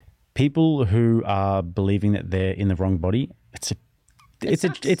people who are believing that they're in the wrong body, it's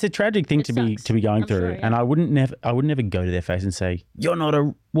a tragic thing to be going through. Sure, yeah. And I would never go to their face and say, "You're not a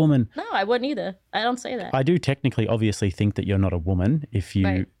woman." No, I wouldn't either. I don't say that. I do technically, obviously, think that you're not a woman if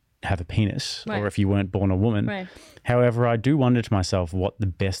you have a penis or if you weren't born a woman. Right. However, I do wonder to myself what the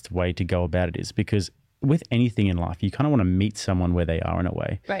best way to go about it is, because with anything in life, you kind of want to meet someone where they are in a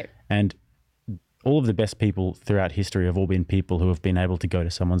way. Right. And all of the best people throughout history have all been people who have been able to go to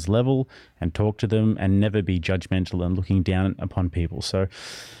someone's level and talk to them and never be judgmental and looking down upon people. So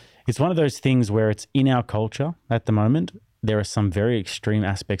it's one of those things where it's in our culture at the moment. There are some very extreme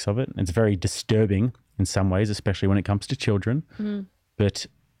aspects of it. It's very disturbing in some ways, especially when it comes to children. Mm. But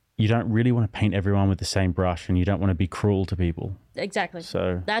you don't really want to paint everyone with the same brush, and you don't want to be cruel to people. Exactly.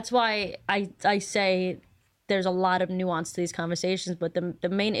 So that's why I say there's a lot of nuance to these conversations. But the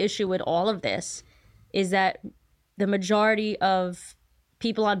main issue with all of this is that the majority of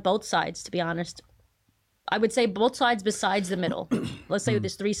people on both sides, to be honest, I would say both sides besides the middle. Let's say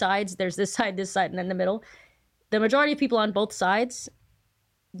there's three sides. There's this side, and then the middle. The majority of people on both sides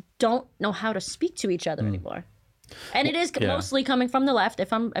don't know how to speak to each other anymore. And it is mostly coming from the left.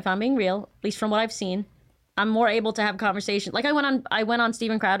 If I'm being real, at least from what I've seen, I'm more able to have conversations. Like I went on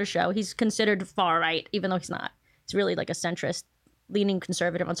Steven Crowder's show. He's considered far right, even though he's not. He's really like a centrist, leaning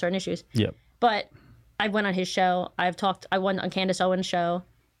conservative on certain issues. Yep. But I went on his show. I went on Candace Owens' show.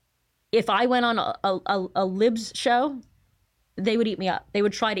 If I went on a libs show, they would eat me up. They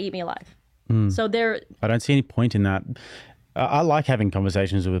would try to eat me alive. So I don't see any point in that. I like having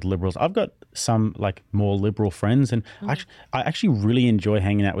conversations with liberals. I've got some like more liberal friends, and I actually really enjoy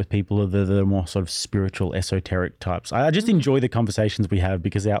hanging out with people that are more sort of spiritual, esoteric types. I just enjoy the conversations we have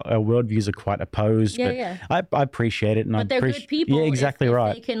because our worldviews are quite opposed. Yeah, but I appreciate it, and but they're good people. Yeah, exactly if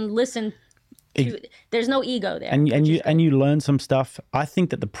right. They can listen. There's no ego there, and you learn some stuff. I think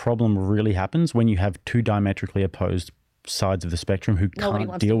that the problem really happens when you have two diametrically opposed sides of the spectrum who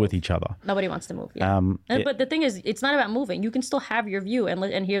can't deal with each other. Nobody wants to move. Yeah. But the thing is, it's not about moving. You can still have your view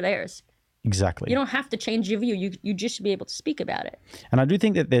and hear theirs. Exactly. You don't have to change your view. You just should be able to speak about it. And I do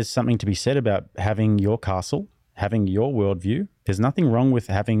think that there's something to be said about having your castle, having your worldview. There's nothing wrong with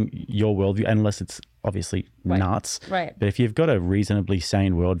having your worldview unless it's obviously nuts. Right. But if you've got a reasonably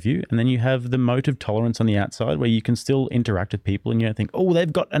sane worldview, and then you have the moat of tolerance on the outside where you can still interact with people and you don't think, oh,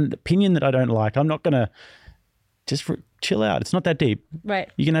 they've got an opinion that I don't like. I'm not going to chill out. It's not that deep.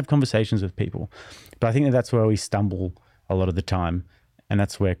 Right. You can have conversations with people. But I think that that's where we stumble a lot of the time. And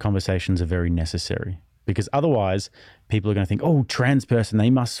that's where conversations are very necessary. Because otherwise, people are going to think, oh, trans person, they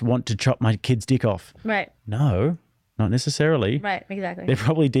must want to chop my kid's dick off. Right. No, not necessarily. Right, exactly. They're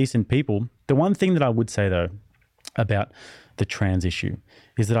probably decent people. The one thing that I would say, though, about the trans issue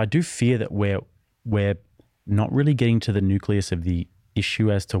is that I do fear that we're not really getting to the nucleus of the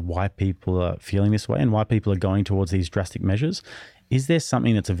issue as to why people are feeling this way and why people are going towards these drastic measures. Is there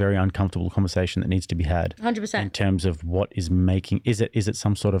something that's a very uncomfortable conversation that needs to be had? 100%. In terms of what is making, is it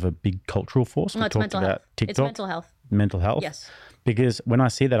some sort of a big cultural force? No, it's mental health. TikTok. It's mental health. Mental health? Yes. Because when I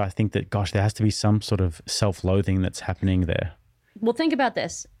see that, I think that, gosh, there has to be some sort of self-loathing that's happening there. Well, think about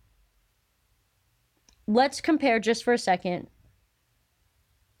this. Let's compare just for a second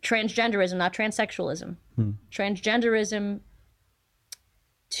transgenderism, not transsexualism. Transgenderism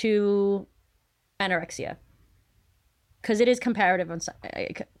to anorexia, because it is comparable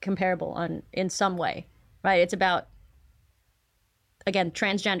in some way, right? It's about, again,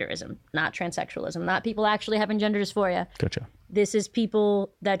 transgenderism, not transsexualism, not people actually having gender dysphoria. Gotcha. This is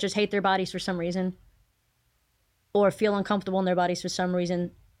people that just hate their bodies for some reason or feel uncomfortable in their bodies for some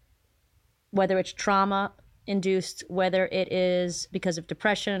reason, whether it's trauma induced, whether it is because of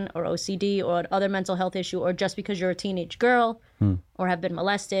depression or OCD or other mental health issue, or just because you're a teenage girl or have been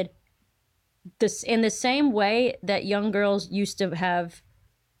molested. This, in the same way that young girls used to have,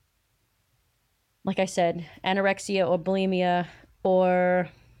 like I said, anorexia or bulimia or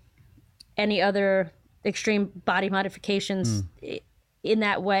any other extreme body modifications, in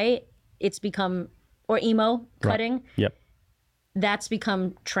that way, it's become, or emo cutting. Right. Yep. That's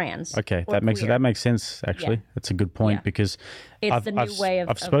become trans. Okay, that makes sense. Actually, that's a good point because it's the new way of.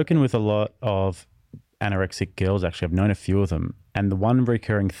 I've spoken with a lot of anorexic girls. Actually, I've known a few of them, and the one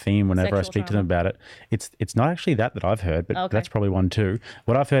recurring theme whenever I speak to them about it, it's not actually that I've heard, but that's probably one too.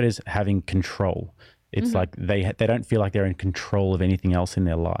 What I've heard is having control. It's like they don't feel like they're in control of anything else in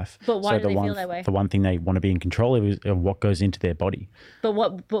their life. But why do they feel that way? The one thing they want to be in control of is what goes into their body. But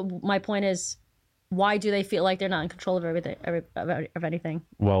my point is, why do they feel like they're not in control of everything, of anything?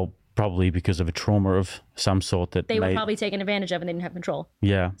 Well, probably because of a trauma of some sort that they were probably taken advantage of and they didn't have control.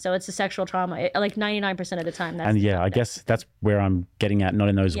 Yeah. So it's a sexual trauma. Like 99% of the time. That's and I guess that's where I'm getting at, not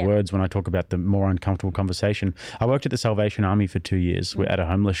in those words when I talk about the more uncomfortable conversation. I worked at the Salvation Army for 2 years. We're at a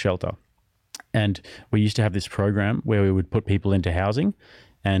homeless shelter. And we used to have this program where we would put people into housing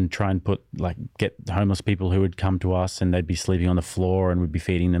and try and get homeless people who would come to us and they'd be sleeping on the floor and we'd be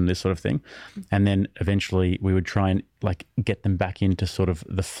feeding them, this sort of thing. And then eventually we would try and get them back into sort of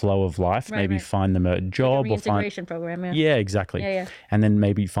the flow of life, maybe find them a job like a reintegration program. Yeah, exactly. Yeah. And then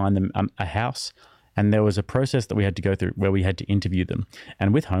maybe find them a house. And there was a process that we had to go through where we had to interview them.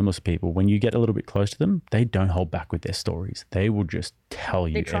 And with homeless people, when you get a little bit close to them, they don't hold back with their stories. They will just tell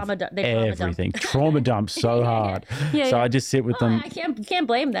you everything. Trauma dump so hard. So I just sit with them. I can't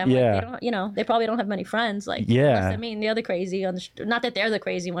blame them. Yeah. Like, they don't, they probably don't have many friends. Like, yeah. I mean, the other crazy not that they're the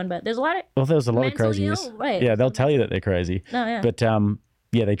crazy one, but there's a lot of. Well, there's a lot of craziness. Yeah, they'll tell you that they're crazy. No, yeah. But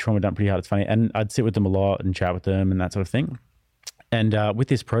they trauma dump pretty hard. It's funny. And I'd sit with them a lot and chat with them and that sort of thing. And with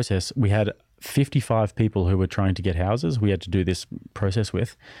this process, we had 55 people who were trying to get houses we had to do this process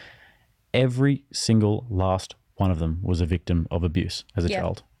with. Every single last one of them was a victim of abuse as a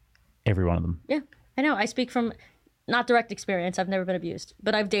child. Every one of them. Yeah, I know. I speak from not direct experience. I've never been abused,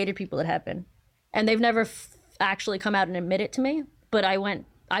 but I've dated people that have been. And they've never actually come out and admit it to me. But I went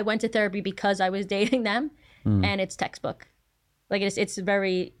to therapy because I was dating them, and it's textbook. Like it's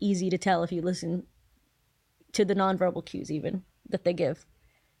very easy to tell if you listen to the nonverbal cues even that they give.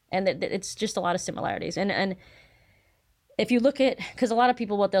 And it's just a lot of similarities. And if you look at, because a lot of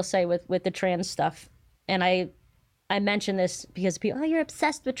people, what they'll say with the trans stuff, and I mention this because people, you're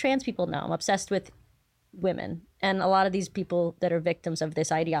obsessed with trans people. No, I'm obsessed with women. And a lot of these people that are victims of this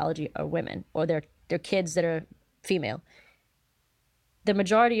ideology are women, or they're kids that are female. The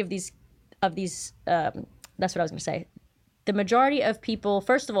majority of these, that's what I was going to say. The majority of people,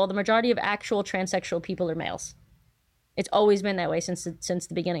 first of all, the majority of actual transsexual people are males. It's always been that way since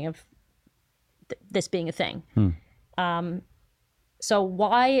the beginning of this being a thing. So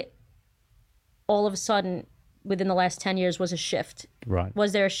why all of a sudden within the last 10 years was a shift? Right.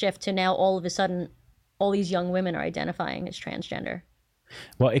 Was there a shift to now all of a sudden all these young women are identifying as transgender?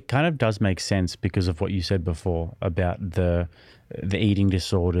 Well, it kind of does make sense because of what you said before about the eating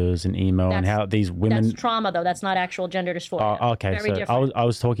disorders and emo and how these women. That's trauma, though. That's not actual gender dysphoria. Oh, okay. Very so different. I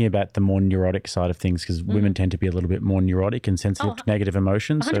was talking about the more neurotic side of things because women tend to be a little bit more neurotic and sensitive to negative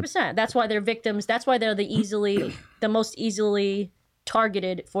emotions. 100%. That's why they're victims. That's why they're the most easily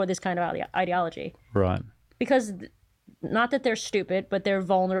targeted for this kind of ideology. Right. Because not that they're stupid, but they're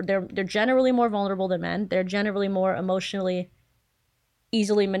vulnerable. They're generally more vulnerable than men. They're generally more emotionally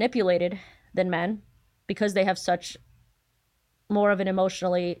easily manipulated than men because they have such more of an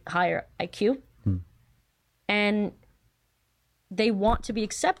emotionally higher IQ. And they want to be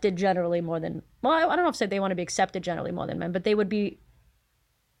accepted generally more than, well, I don't know if they want to be accepted generally more than men, but they would be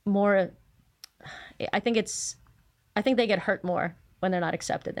more, I think they get hurt more when they're not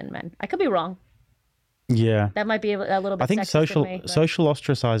accepted than men. I could be wrong. Yeah. That might be a little bit I think sexist of me, social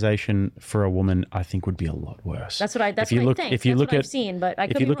ostracization for a woman, I think, would be a lot worse. That's what I think. If you look at, I've seen, but I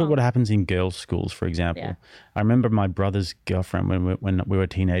could if you be look wrong. at what happens in girls' schools, for example, I remember my brother's girlfriend when we were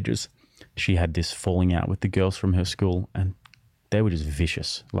teenagers. She had this falling out with the girls from her school, and they were just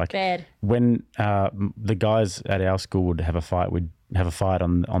vicious. Like Bad. When the guys at our school would have a fight, we'd have a fight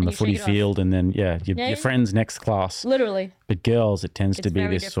on the footy field, and then your friends next class. Literally. But girls, it tends to be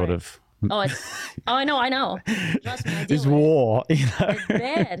this different. sort of. I know. Trust me, I deal This with war, It's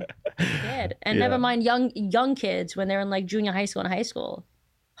bad. And never mind young kids when they're in like junior high school and high school.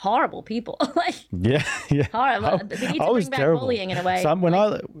 Horrible people. Horrible. They need to bring back bullying in a way.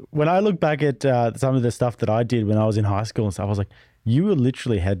 When I look back at some of the stuff that I did when I was in high school and stuff, I was like, you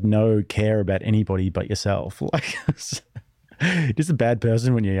literally had no care about anybody but yourself. Like, just a bad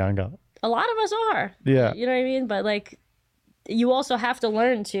person when you're younger. A lot of us are. Yeah. You know what I mean? But like, you also have to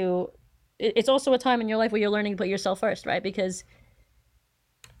learn to. It's also a time in your life where you're learning to put yourself first, right? Because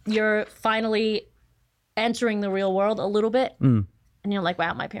you're finally entering the real world a little bit. And you're like,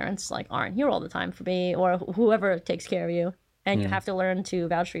 wow, my parents like aren't here all the time for me, or whoever takes care of you. And you have to learn to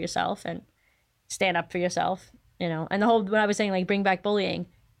vouch for yourself and stand up for yourself, you know. And the whole, what I was saying, like bring back bullying,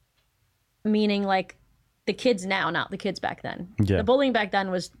 meaning like the kids now, not the kids back then. Yeah. The bullying back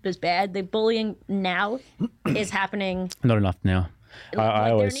then was bad. The bullying now is happening. Not enough now.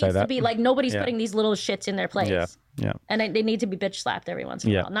 I always say that. To be like nobody's putting these little shits in their place. Yeah. And they need to be bitch slapped every once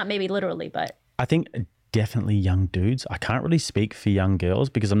in a while. Not maybe literally, but I think definitely young dudes. I can't really speak for young girls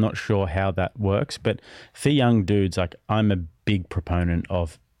because I'm not sure how that works. But for young dudes, like I'm a big proponent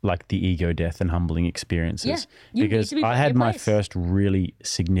of like the ego death and humbling experiences. Yeah, you need because to be I put in had your my place. first really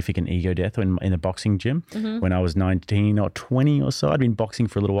significant ego death in the boxing gym Mm-hmm. when I was 19 or 20 or so. I'd been boxing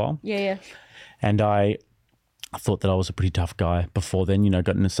for a little while. Yeah. And I thought that I was a pretty tough guy before then,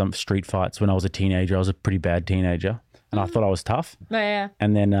 got into some street fights when I was a teenager. I was a pretty bad teenager and I thought I was tough. Yeah.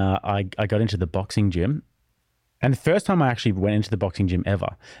 And then I got into the boxing gym. And the first time I actually went into the boxing gym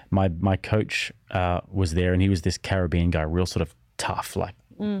ever, my coach was there, and he was this Caribbean guy, real sort of tough, like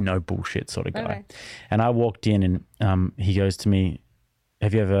no bullshit sort of guy. Okay. And I walked in and he goes to me,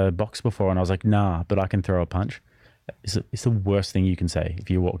 "Have you ever boxed before?" And I was like, "Nah, but I can throw a punch." It's the worst thing you can say if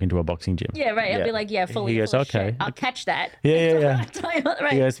you walk into a boxing gym. Yeah, right. I'd be like, yeah, fully. He goes, full of "Okay." shit. I'll catch that. Yeah.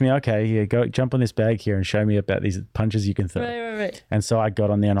 Right. He goes to me, "Okay, yeah, go jump on this bag here and show me about these punches you can throw." Right. And so I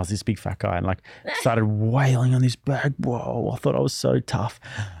got on there and I was this big fat guy and like started wailing on this bag. Whoa, I thought I was so tough.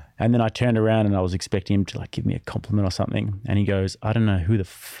 And then I turned around and I was expecting him to like give me a compliment or something. And he goes, "I don't know who the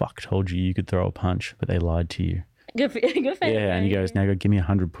fuck told you could throw a punch, but they lied to you." Good for him. Yeah, and he goes, "Now go give me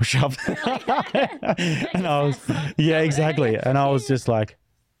 100 push-ups." And I was, yeah, exactly. And I was just like,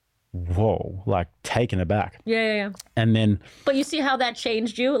 whoa, like taken aback. Yeah. And then, But you see how that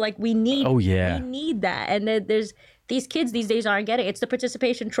changed you? Like we need we need that. And then there's these kids these days aren't getting it. It's the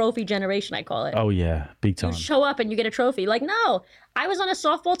participation trophy generation, I call it. oh yeah, big time. You show up and you get a trophy. Like, no. I was on a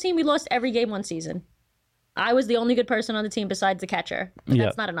softball team, we lost every game one season. I was the only good person on the team besides the catcher. But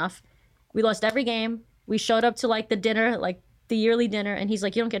that's not enough. We lost every game. We showed up to like the dinner, like the yearly dinner, and he's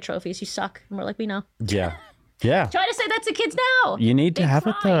like, "You don't get trophies, you suck." And we're like, "We know." Yeah. Yeah. Try to say that to kids now. You need to have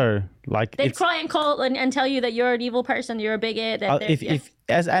it though. Like They cry and call and tell you that you're an evil person, you're a bigot. That if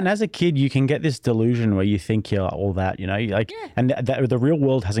as a kid you can get this delusion where you think you're all that, and the real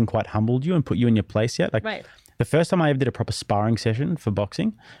world hasn't quite humbled you and put you in your place yet. Like Right. the first time I ever did a proper sparring session for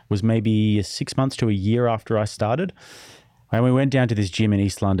boxing was maybe 6 months to a year after I started. And we went down to this gym in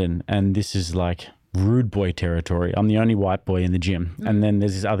East London, and this is like rude boy territory. I'm the only white boy in the gym. And then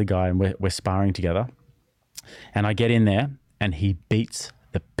there's this other guy and we're sparring together. And I get in there and he beats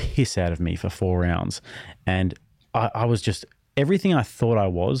the piss out of me for 4 rounds. And I was just, everything I thought I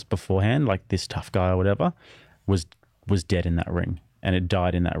was beforehand, like this tough guy or whatever, was dead in that ring. And it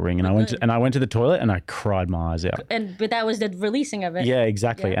died in that ring. And I went to the toilet and I cried my eyes out. But that was the releasing of it. Yeah,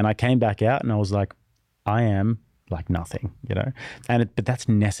 exactly. Yeah. And I came back out and I was like, I am like nothing, but that's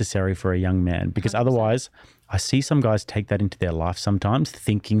necessary for a young man, because 100%. Otherwise I see some guys take that into their life sometimes,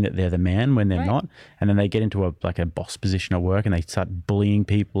 thinking that they're the man when they're not, and then they get into a boss position at work and they start bullying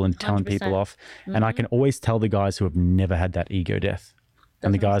people and telling 100%. people off. And I can always tell the guys who have never had that ego death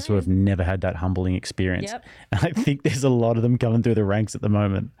and the guys who have never had that humbling experience. Yep. And I think there's a lot of them coming through the ranks at the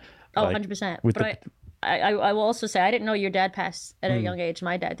moment. Oh, 100%. But I will also say, I didn't know your dad passed at a young age.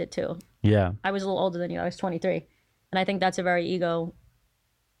 My dad did too. Yeah. I was a little older than you. I was 23. And I think that's a very ego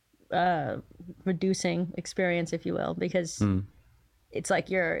reducing experience, if you will, because it's like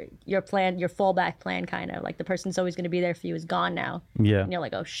your plan, your fallback plan, kind of like the person's always going to be there for you is gone now. Yeah. And you're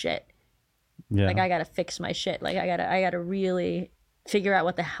like, oh shit. Yeah. Like I got to fix my shit. Like I got to really figure out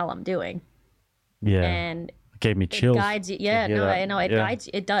what the hell I'm doing. Yeah. And it gave me chills. It guides you. Yeah, no, that. I know. It guides.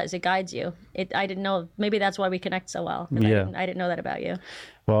 It does. It guides you. I didn't know. Maybe that's why we connect so well. Yeah. I didn't know that about you.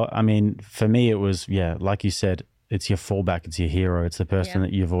 Well, I mean, for me, it was, like you said, it's your fallback, it's your hero, it's the person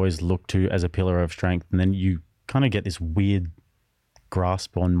that you've always looked to as a pillar of strength. And then you kind of get this weird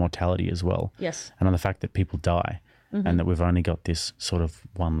grasp on mortality as well. Yes. And on the fact that people die and that we've only got this sort of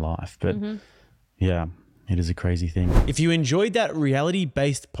one life. But yeah, it is a crazy thing. If you enjoyed that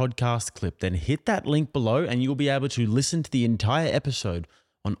reality-based podcast clip, then hit that link below and you'll be able to listen to the entire episode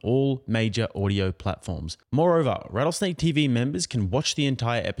on all major audio platforms. Moreover, Rattlesnake TV members can watch the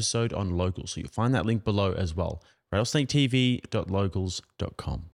entire episode on Local, so you'll find that link below as well. rattlesnaketv.locals.com.